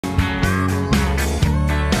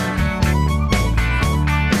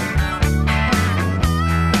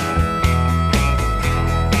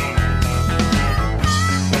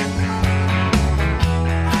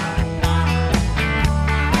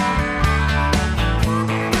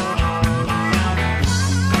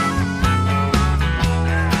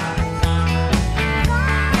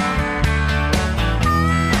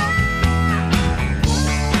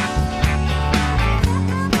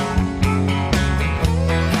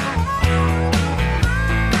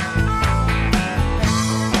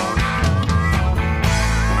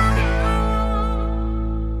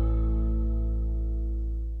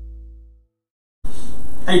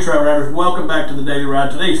Hey Trail Riders, welcome back to the Daily Ride.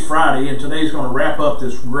 Today's Friday, and today's going to wrap up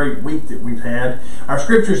this great week that we've had. Our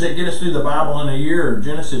scriptures that get us through the Bible in a year are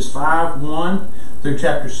Genesis 5:1 through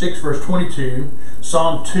chapter 6, verse 22,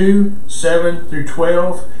 Psalm 2:7 through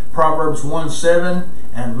 12, Proverbs 1:7,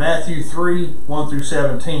 and Matthew 3:1 through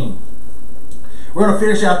 17. We're going to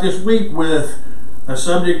finish out this week with a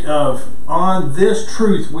subject of On This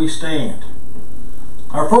Truth We Stand.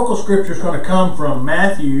 Our focal scripture is going to come from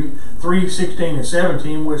Matthew 3:16 and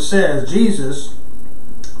 17, which says, Jesus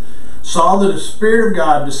saw the Spirit of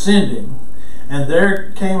God descending, and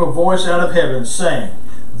there came a voice out of heaven saying,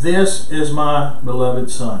 This is my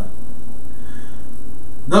beloved Son.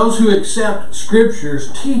 Those who accept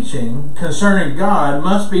Scripture's teaching concerning God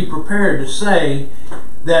must be prepared to say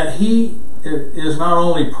that He is not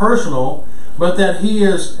only personal, but that He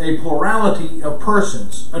is a plurality of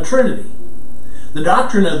persons, a Trinity. The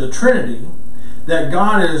doctrine of the Trinity, that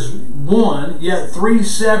God is one, yet three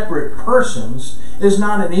separate persons, is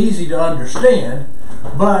not an easy to understand,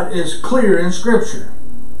 but is clear in Scripture.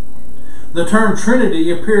 The term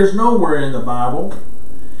Trinity appears nowhere in the Bible.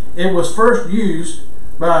 It was first used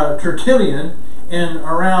by Tertullian in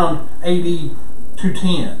around AD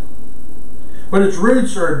 210. But its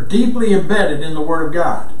roots are deeply embedded in the Word of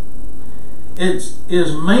God. It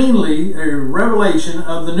is mainly a revelation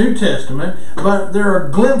of the New Testament, but there are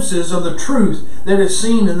glimpses of the truth that is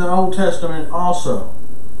seen in the Old Testament also.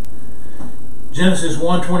 Genesis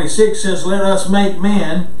 1:26 says, Let us make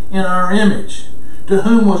man in our image. To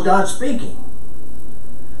whom was God speaking?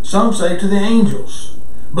 Some say to the angels.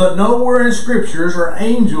 But nowhere in Scriptures are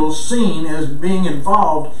angels seen as being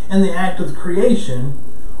involved in the act of creation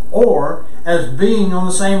or as being on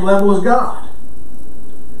the same level as God.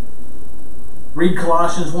 Read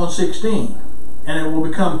Colossians 1:16, and it will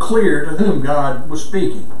become clear to whom God was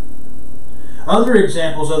speaking. Other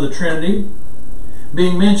examples of the Trinity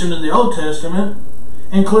being mentioned in the Old Testament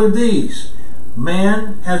include these.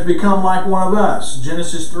 Man has become like one of us,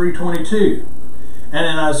 Genesis 3:22. And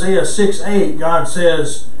in Isaiah 6:8, God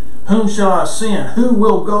says, Whom shall I send? Who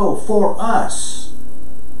will go for us?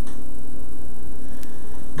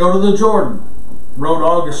 Go to the Jordan, wrote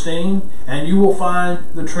Augustine, and you will find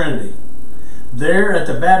the Trinity. There at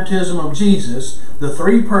the baptism of Jesus, the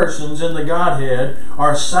three persons in the Godhead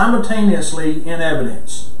are simultaneously in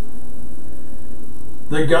evidence.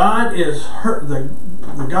 The Godhead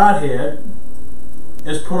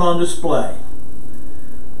is put on display.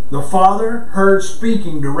 The Father heard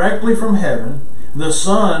speaking directly from heaven. The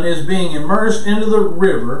Son is being immersed into the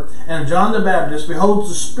river, and John the Baptist beholds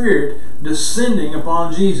the Spirit descending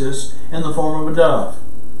upon Jesus in the form of a dove.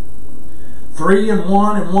 3 in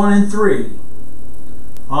 1 and 1 in 3.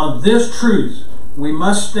 On this truth we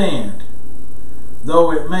must stand,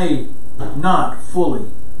 though it may not fully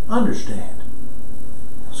understand.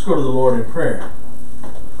 Let's go to the Lord in prayer.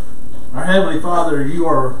 Our Heavenly Father, you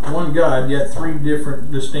are one God, yet three different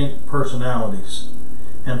distinct personalities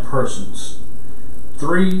and persons.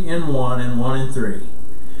 3 in 1 and 1 in 3.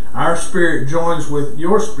 Our spirit joins with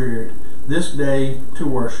your spirit this day to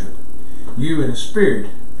worship you in spirit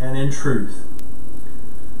and in truth.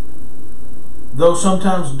 Though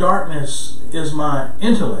sometimes darkness is my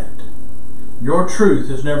intellect, your truth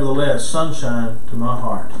is nevertheless sunshine to my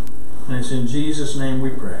heart. And it's in Jesus' name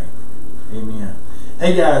we pray. Amen.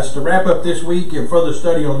 Hey guys, to wrap up this week and further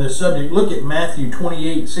study on this subject, look at Matthew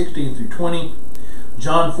 28:16 through 20,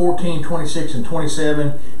 John 14:26 and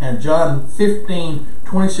 27, and John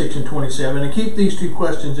 15:26 and 27, and keep these two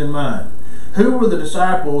questions in mind. Who were the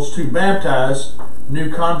disciples to baptize new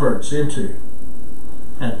converts into?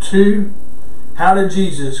 And 2, how did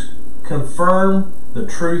Jesus confirm the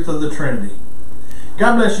truth of the Trinity?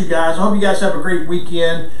 God bless you guys. I hope you guys have a great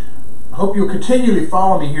weekend. I hope you'll continually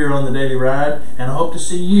follow me here on the Daily Ride, and I hope to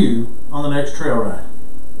see you on the next trail ride.